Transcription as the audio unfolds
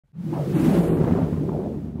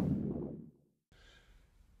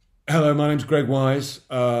Hello, my name's Greg Wise.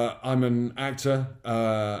 I'm an actor,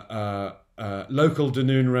 local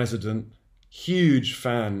Dunoon resident, huge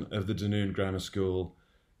fan of the Dunoon Grammar School,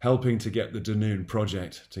 helping to get the Dunoon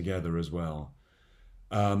project together as well.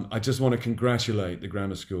 I just want to congratulate the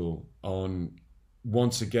Grammar School on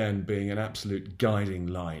once again being an absolute guiding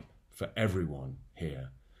light for everyone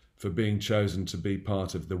here, for being chosen to be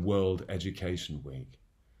part of the World Education Week.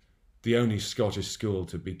 The only Scottish school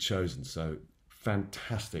to be chosen, so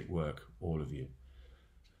fantastic work, all of you.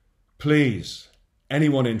 Please,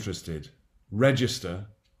 anyone interested, register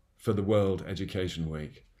for the World Education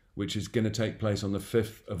Week, which is going to take place on the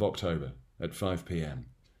 5th of October at 5 p.m.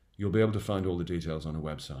 You'll be able to find all the details on a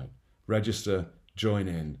website. Register, join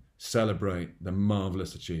in, celebrate the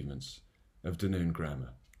marvellous achievements of Dunoon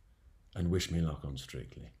Grammar, and wish me luck on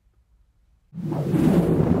Strictly.